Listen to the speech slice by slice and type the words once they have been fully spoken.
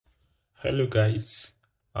Hello guys,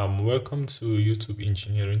 welcome to YouTube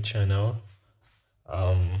engineering channel.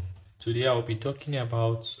 um Today I'll be talking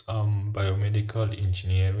about biomedical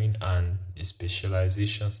engineering and the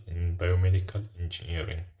specializations in biomedical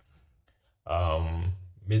engineering. um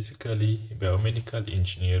Basically, biomedical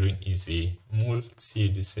engineering is a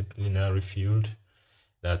multidisciplinary field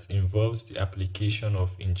that involves the application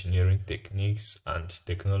of engineering techniques and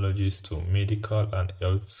technologies to medical and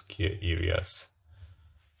healthcare areas.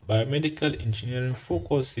 Biomedical engineering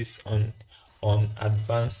focuses on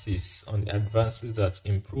advances that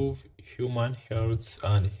improve human health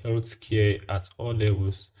and healthcare at all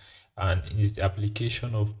levels, and is the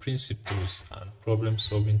application of principles and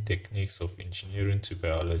problem-solving techniques of engineering to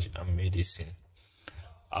biology and medicine.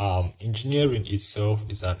 Engineering itself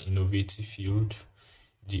is an innovative field,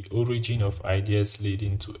 the origin of ideas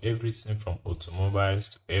leading to everything from automobiles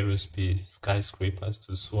to aerospace, skyscrapers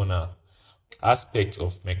to sonar. Aspects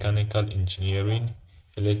of mechanical engineering,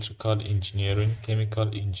 electrical engineering,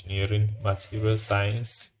 chemical engineering, material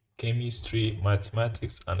science, chemistry,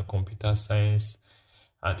 mathematics, and computer science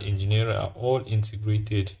and engineering are all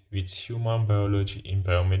integrated with human biology in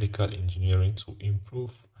biomedical engineering to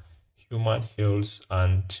improve human health,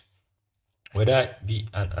 and whether it be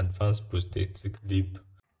an advanced prosthetic limb.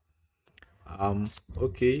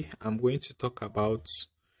 Okay, I'm going to talk about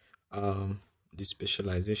um, the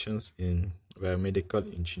specializations in biomedical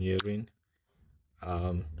engineering.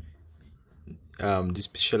 Um, the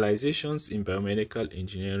specializations in biomedical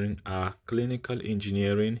engineering are clinical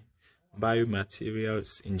engineering,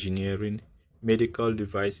 biomaterials engineering, medical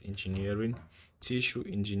device engineering, tissue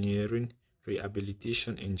engineering,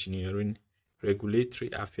 rehabilitation engineering,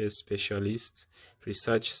 regulatory affairs specialists,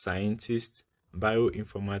 research scientists,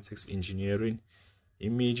 bioinformatics engineering,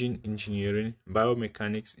 imaging engineering,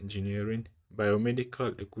 biomechanics engineering,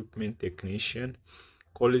 biomedical equipment technician,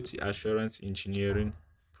 quality assurance engineering,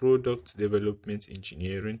 product development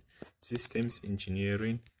engineering, systems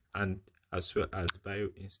engineering, and as well as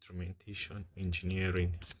bioinstrumentation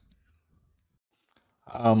engineering.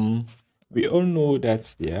 Um, we all know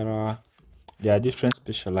that there are different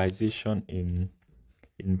specialization in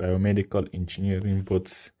biomedical engineering,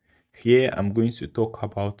 but here I'm going to talk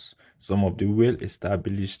about some of the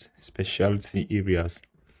well-established specialty areas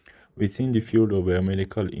within the field of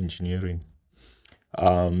biomedical engineering.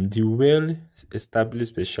 The well-established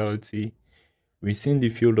specialty within the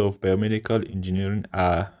field of biomedical engineering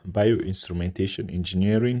are bioinstrumentation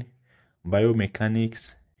engineering,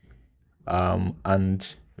 biomechanics,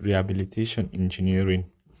 and rehabilitation engineering,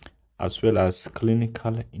 as well as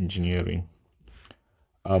clinical engineering.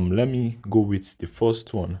 Let me go with the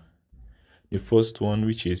first one. The first one,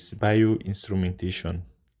 which is bioinstrumentation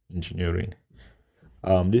engineering.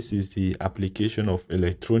 This is the application of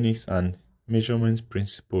electronics and measurement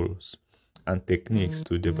principles and techniques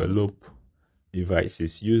to develop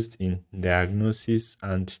devices used in diagnosis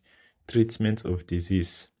and treatment of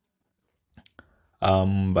disease.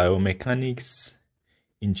 Biomechanics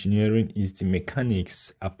engineering is the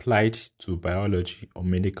mechanics applied to biology or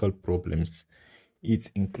medical problems. It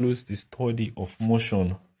includes the study of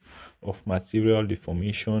motion, of material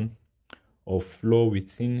deformation, of flow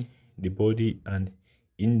within the body and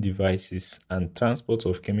in devices, and transport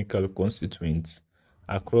of chemical constituents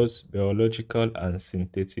across biological and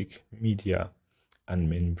synthetic media and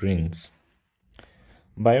membranes.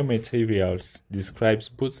 Biomaterials describes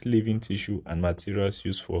both living tissue and materials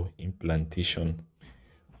used for implantation.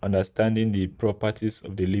 Understanding the properties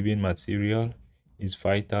of the living material is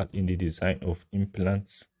vital in the design of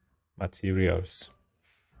implants materials.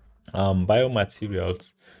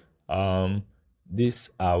 Biomaterials, um, these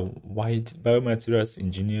are biomaterials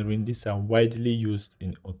engineering. These are widely used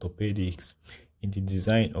in orthopedics, in the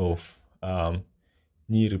design of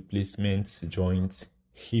knee replacement joints,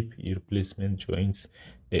 hip replacement joints,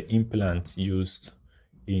 the implants used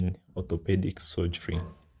in orthopedic surgery.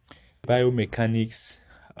 Biomechanics,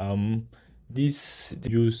 this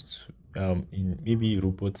used in maybe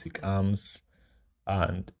robotic arms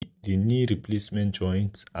and the knee replacement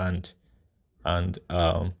joints and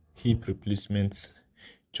hip replacement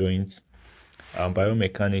joints.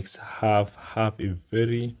 Biomechanics have a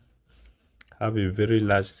very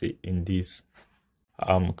large say in this.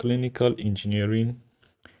 Clinical engineering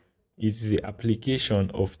is the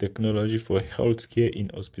application of technology for healthcare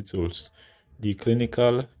in hospitals. The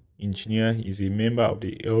clinical engineer is a member of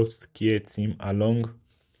the healthcare team along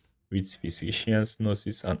with physicians,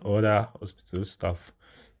 nurses, and other hospital staff.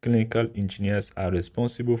 Clinical engineers are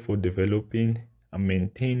responsible for developing and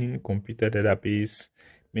maintaining computer database,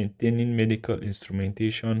 maintaining medical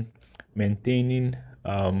instrumentation, maintaining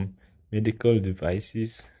medical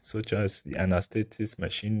devices such as the anesthetics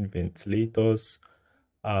machine, ventilators,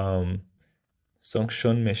 um,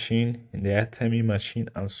 suction machine, the diathermy machine,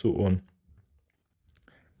 and so on.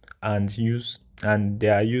 And they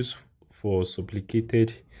are used for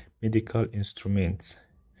supplicated medical instruments.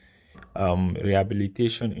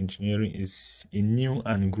 Rehabilitation engineering is a new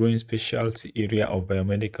and growing specialty area of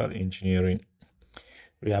biomedical engineering.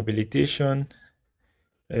 Rehabilitation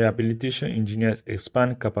Rehabilitation engineers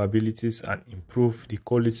expand capabilities and improve the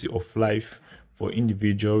quality of life for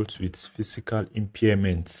individuals with physical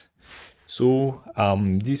impairments. So,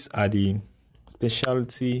 these are the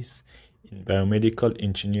specialties in biomedical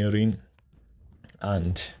engineering,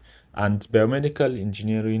 and biomedical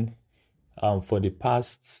engineering for the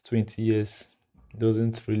past 20 years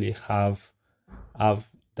doesn't really have um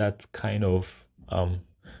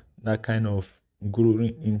that kind of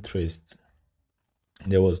growing interest.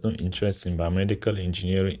 There was no interest in biomedical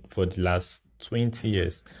engineering for the last 20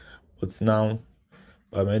 years, but now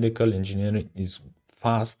biomedical engineering is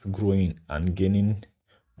fast growing and gaining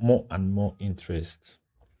more and more interest.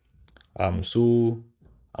 So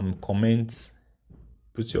comment,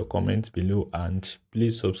 put your comments below, and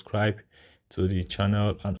please subscribe to the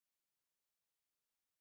channel and